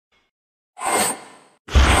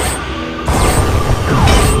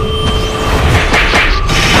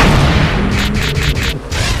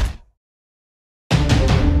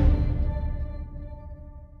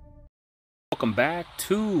welcome back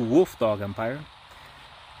to Wolf Dog Empire.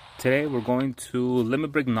 Today we're going to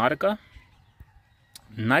limit break Nautica.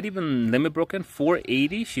 Not even limit broken,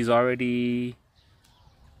 480. She's already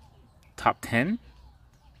top 10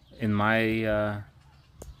 in my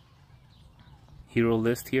hero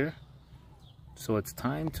list here. So it's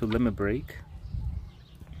time to limit break.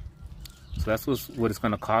 So that's what it's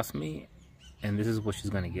going to cost me, and this is what she's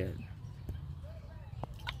going to get.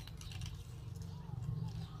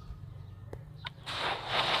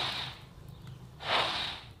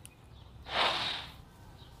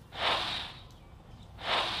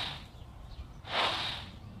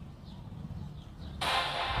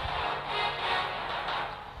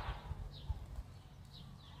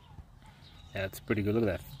 Yeah, it's pretty good. Look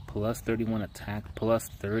at that. Plus 31 attack, plus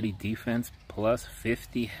 30 defense, plus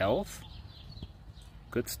 50 health.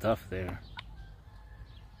 Good stuff there.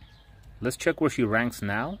 Let's check where she ranks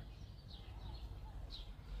now.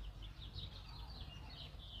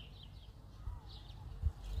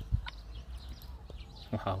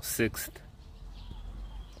 Wow, 6th.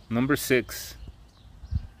 Number 6.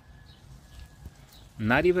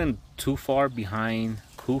 Not even too far behind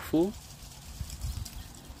Khufu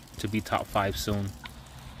to be top 5 soon.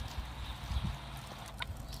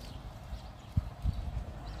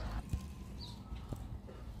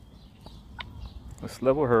 Let's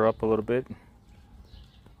level her up a little bit.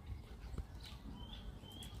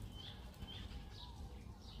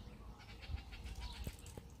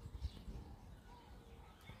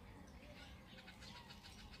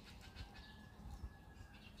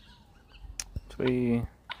 Three.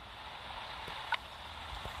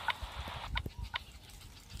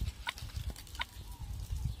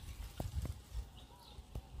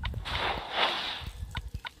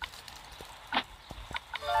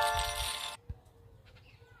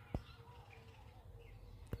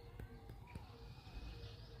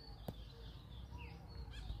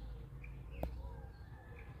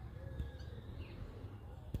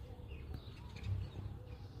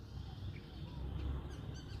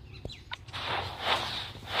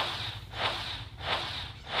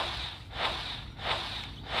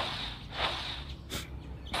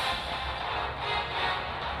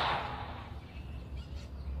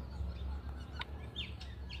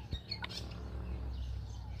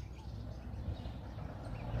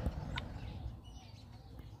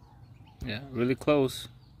 Yeah, really close.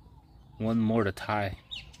 One more to tie.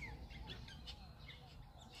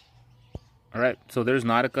 Alright, so there's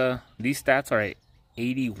Nautica. These stats are at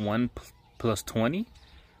 81 plus 20.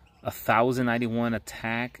 1091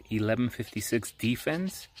 attack, 1156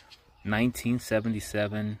 defense,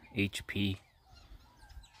 1977 HP.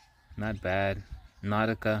 Not bad.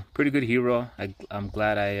 Nautica, pretty good hero. I'm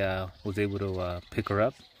glad I was able to pick her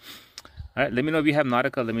up. Alright, let me know if you have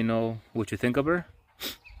Nautica. Let me know what you think of her.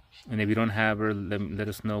 And if you don't have her, let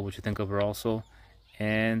us know what you think of her also.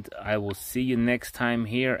 And I will see you next time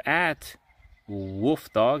here at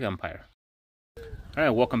Wolf Dog Empire.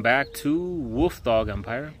 Alright, welcome back to Wolf Dog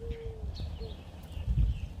Empire.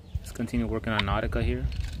 Let's continue working on Nautica here.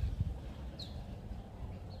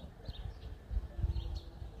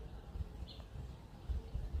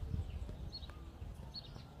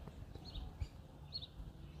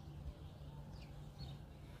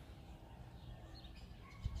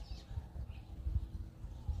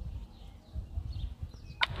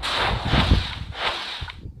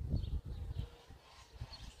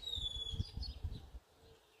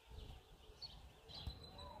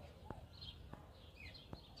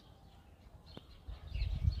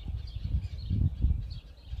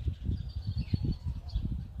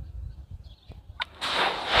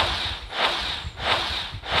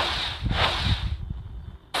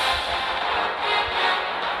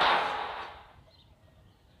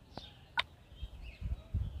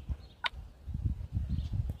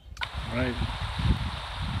 Right.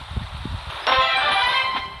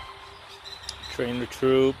 Train the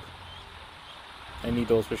troop. I need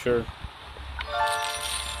those for sure.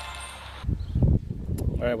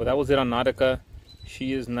 Alright, well that was it on Nautica.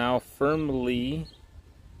 She is now firmly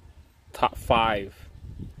top 5.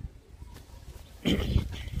 Yeah,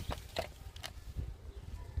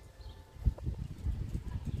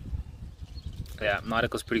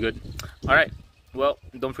 Nautica's pretty good. Alright, well,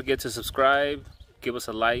 don't forget to subscribe, give us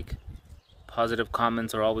a like. Positive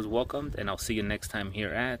comments are always welcomed, and I'll see you next time here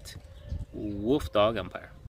at Wolf Dog Empire.